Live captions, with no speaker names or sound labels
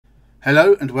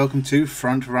Hello and welcome to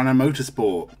Frontrunner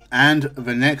Motorsport and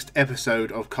the next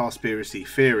episode of Carspiracy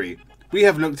Theory. We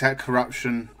have looked at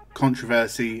corruption,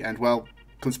 controversy and, well,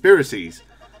 conspiracies.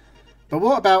 But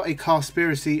what about a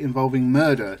carspiracy involving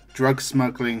murder, drug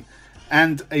smuggling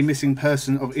and a missing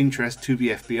person of interest to the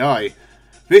FBI?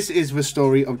 This is the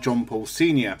story of John Paul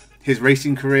Sr., his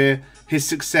racing career, his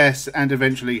success and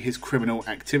eventually his criminal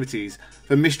activities,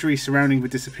 the mystery surrounding the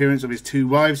disappearance of his two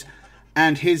wives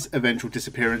and his eventual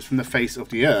disappearance from the face of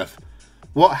the earth.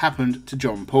 What happened to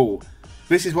John Paul?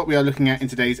 This is what we are looking at in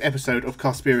today's episode of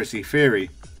Carspiracy Theory.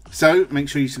 So make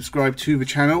sure you subscribe to the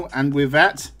channel, and with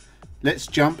that, let's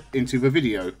jump into the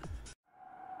video.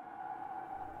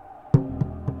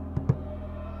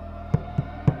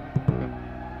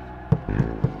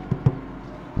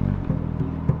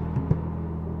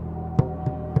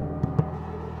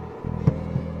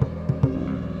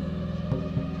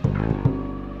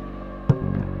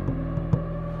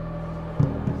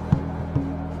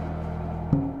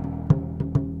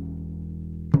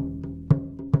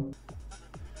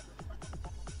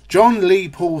 John Lee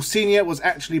Paul Sr. was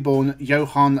actually born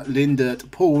Johan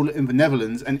Lindert Paul in the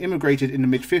Netherlands and immigrated in the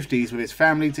mid-50s with his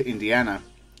family to Indiana.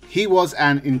 He was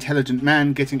an intelligent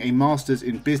man, getting a master's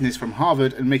in business from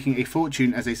Harvard and making a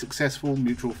fortune as a successful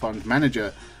mutual fund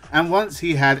manager. And once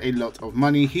he had a lot of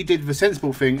money, he did the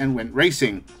sensible thing and went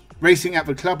racing. Racing at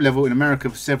the club level in America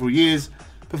for several years,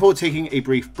 before taking a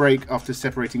brief break after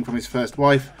separating from his first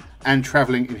wife and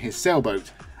travelling in his sailboat.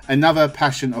 Another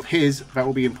passion of his that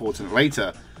will be important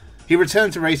later. He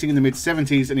returned to racing in the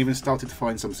mid-70s and even started to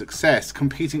find some success,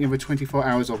 competing in the 24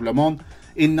 Hours of Le Mans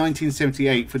in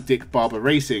 1978 for Dick Barber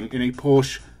Racing in a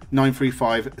Porsche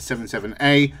 935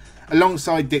 77A,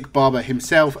 alongside Dick Barber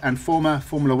himself and former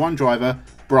Formula 1 driver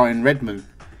Brian Redman.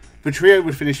 The trio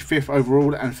would finish 5th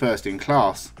overall and 1st in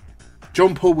class.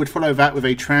 John Paul would follow that with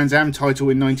a Trans Am title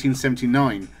in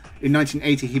 1979. In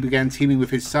 1980 he began teaming with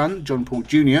his son, John Paul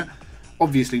Jr.,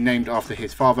 obviously named after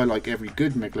his father like every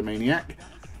good megalomaniac.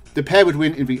 The pair would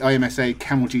win in the IMSA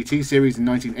Camel GT Series in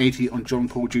 1980 on John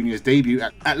Paul Jr.'s debut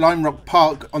at Lime Rock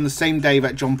Park, on the same day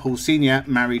that John Paul Sr.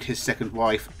 married his second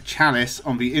wife, Chalice,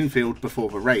 on the infield before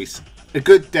the race. A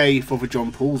good day for the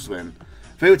John Pauls then.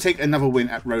 They would take another win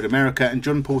at Road America, and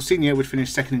John Paul Sr. would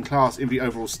finish second in class in the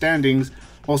overall standings,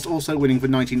 whilst also winning the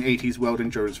 1980s World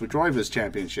Endurance for Drivers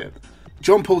Championship.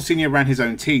 John Paul Sr. ran his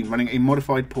own team, running a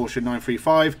modified Porsche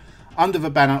 935 under the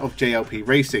banner of JLP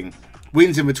Racing.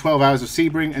 Wins in the 12 Hours of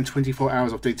Sebring and 24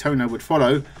 Hours of Daytona would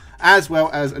follow, as well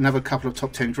as another couple of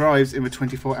top 10 drives in the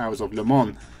 24 Hours of Le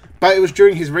Mans. But it was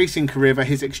during his racing career that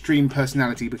his extreme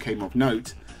personality became of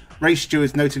note. Race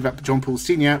stewards noted that John Paul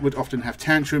Sr. would often have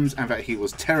tantrums and that he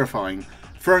was terrifying,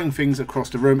 throwing things across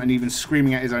the room and even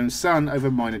screaming at his own son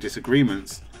over minor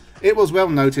disagreements. It was well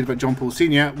noted that John Paul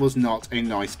Sr. was not a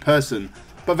nice person,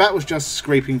 but that was just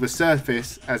scraping the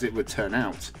surface, as it would turn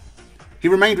out. He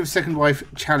remained with second wife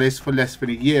Chalice for less than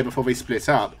a year before they split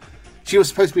up. She was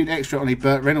supposed to be an extra on a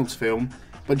Burt Reynolds film,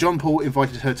 but John Paul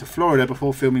invited her to Florida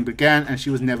before filming began and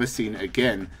she was never seen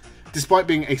again. Despite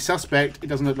being a suspect, it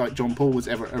doesn't look like John Paul was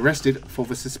ever arrested for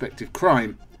the suspected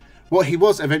crime. What he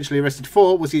was eventually arrested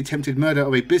for was the attempted murder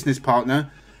of a business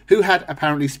partner who had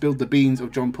apparently spilled the beans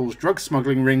of John Paul's drug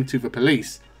smuggling ring to the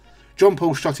police. John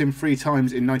Paul shot him 3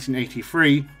 times in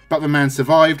 1983, but the man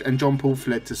survived and John Paul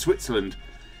fled to Switzerland.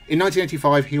 In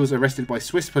 1985, he was arrested by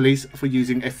Swiss police for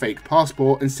using a fake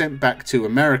passport and sent back to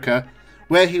America,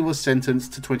 where he was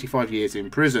sentenced to 25 years in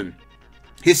prison.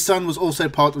 His son was also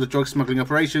part of the drug smuggling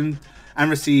operation and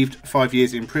received 5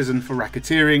 years in prison for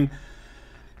racketeering.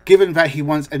 Given that he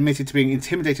once admitted to being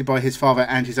intimidated by his father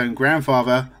and his own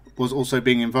grandfather was also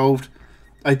being involved,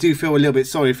 I do feel a little bit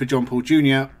sorry for John Paul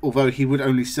Jr., although he would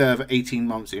only serve 18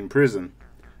 months in prison.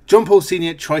 John Paul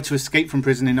Sr. tried to escape from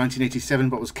prison in 1987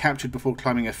 but was captured before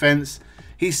climbing a fence.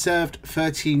 He served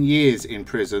 13 years in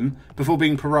prison before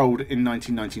being paroled in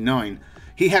 1999.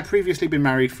 He had previously been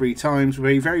married 3 times,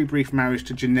 with a very brief marriage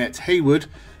to Jeanette Haywood,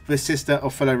 the sister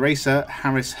of fellow racer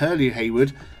Harris Hurley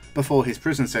Haywood, before his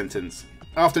prison sentence.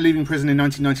 After leaving prison in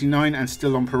 1999 and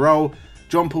still on parole,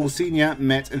 John Paul Sr.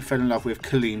 met and fell in love with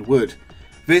Colleen Wood.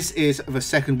 This is the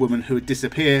second woman who would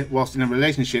disappear whilst in a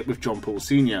relationship with John Paul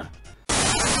Sr.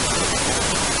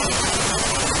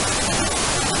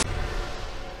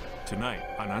 Tonight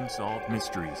on Unsolved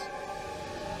Mysteries.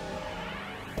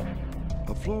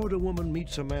 A Florida woman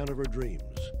meets a man of her dreams.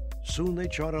 Soon they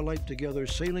chart a life together,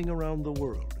 sailing around the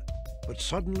world. But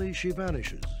suddenly she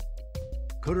vanishes.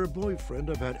 Could her boyfriend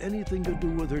have had anything to do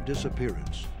with her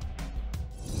disappearance?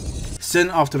 Soon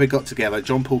after they got together,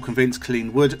 John Paul convinced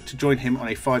Colleen Wood to join him on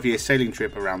a 5-year sailing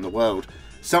trip around the world,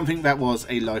 something that was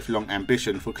a lifelong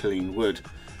ambition for Colleen Wood.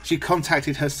 she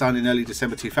contacted her son in early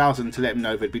December 2000 to let him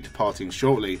know they'd be departing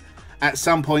shortly. At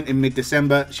some point in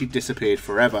mid-December, she disappeared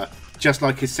forever, just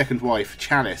like his second wife,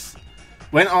 Chalice.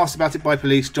 When asked about it by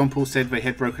police, John Paul said they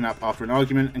had broken up after an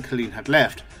argument and Colleen had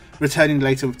left, returning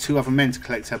later with 2 other men to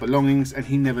collect her belongings, and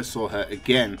he never saw her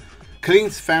again.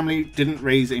 Colleen's family didn't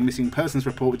raise a missing persons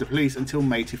report with the police until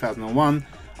May 2001,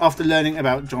 after learning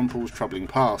about John Paul's troubling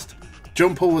past.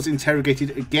 John Paul was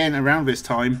interrogated again around this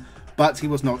time, but he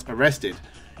was not arrested.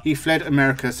 He fled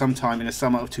America sometime in the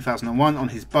summer of 2001 on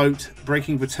his boat,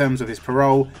 breaking the terms of his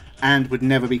parole, and would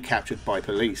never be captured by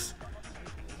police.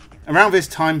 Around this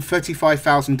time,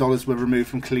 $35,000 were removed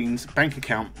from Colleen's bank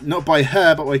account, not by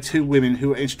her but by 2 women who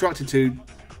were instructed to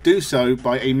do so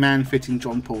by a man fitting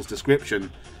John Paul's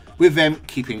description, with them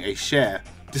keeping a share.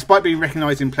 Despite being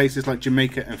recognised in places like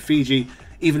Jamaica and Fiji,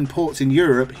 even ports in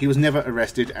Europe, he was never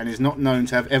arrested and is not known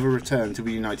to have ever returned to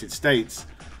the United States.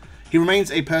 He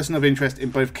remains a person of interest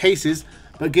in both cases,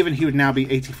 but given he would now be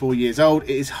 84 years old, it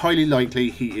is highly likely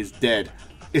he is dead.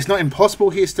 It's not impossible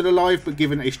he is still alive, but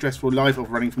given a stressful life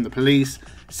of running from the police,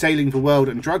 sailing the world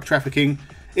and drug trafficking,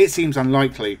 it seems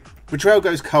unlikely. The trail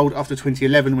goes cold after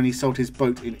 2011 when he sold his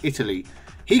boat in Italy.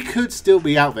 He could still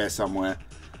be out there somewhere.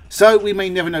 So we may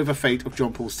never know the fate of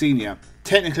John Paul Sr.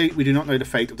 Technically, we do not know the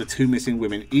fate of the 2 missing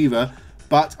women either,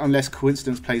 but unless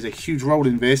coincidence plays a huge role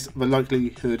in this, the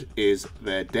likelihood is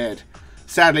they're dead.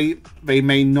 Sadly, they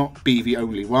may not be the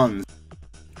only ones.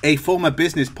 A former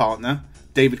business partner,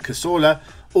 David Casola,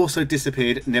 also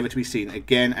disappeared, never to be seen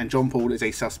again, and John Paul is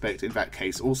a suspect in that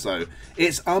case also.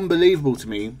 It's unbelievable to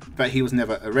me that he was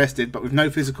never arrested, but with no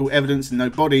physical evidence and no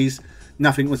bodies,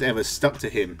 nothing was ever stuck to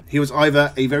him. He was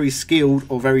either a very skilled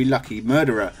or very lucky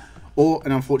murderer, or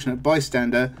an unfortunate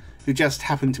bystander who just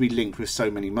happened to be linked with so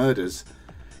many murders.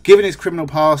 Given his criminal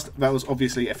past, that was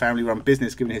obviously a family-run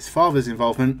business given his father's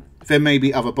involvement, there may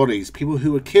be other bodies, people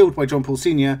who were killed by John Paul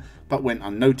Sr. but went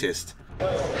unnoticed.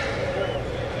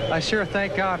 I sure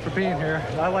thank God for being here.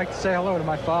 I'd like to say hello to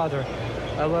my father.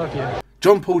 I love you.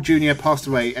 John Paul Jr. passed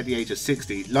away at the age of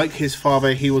 60. Like his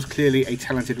father, he was clearly a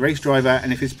talented race driver,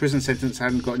 and if his prison sentence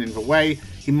hadn't gotten in the way,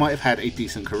 he might have had a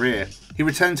decent career. He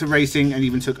returned to racing and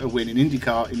even took a win in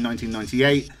IndyCar in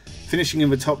 1998, finishing in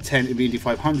the top 10 in the Indy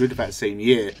 500 that same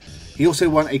year. He also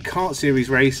won a kart series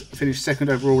race, finished second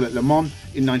overall at Le Mans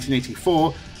in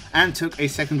 1984, and took a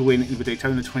second win in the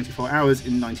Daytona 24 Hours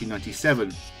in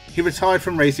 1997. He retired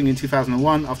from racing in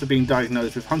 2001 after being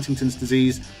diagnosed with Huntington's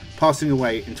disease, passing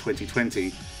away in 2020.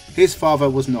 His father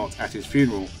was not at his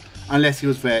funeral, unless he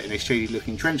was there in a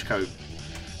shady-looking trench coat.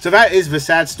 So that is the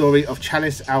sad story of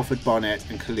Chalice Alfred Barnett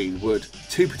and Colleen Wood,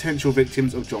 2 potential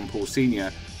victims of John Paul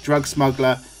Sr., drug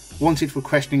smuggler, wanted for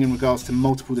questioning in regards to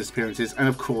multiple disappearances, and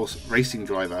of course, racing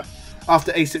driver.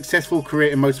 After a successful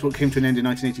career in motorsport came to an end in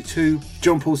 1982,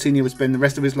 John Paul Sr. would spend the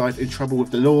rest of his life in trouble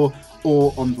with the law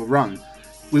or on the run.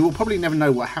 We will probably never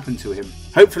know what happened to him.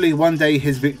 Hopefully one day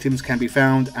his victims can be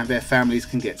found and their families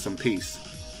can get some peace.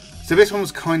 So this one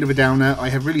was kind of a downer. I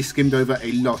have really skimmed over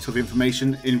a lot of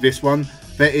information in this one.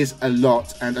 There is a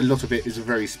lot, and a lot of it is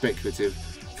very speculative.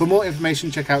 For more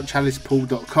information, check out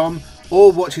chalicepool.com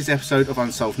or watch his episode of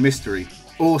Unsolved Mystery,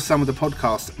 or some of the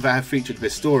podcasts that have featured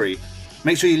this story.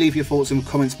 Make sure you leave your thoughts in the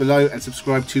comments below and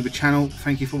subscribe to the channel.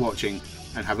 Thank you for watching,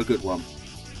 and have a good one.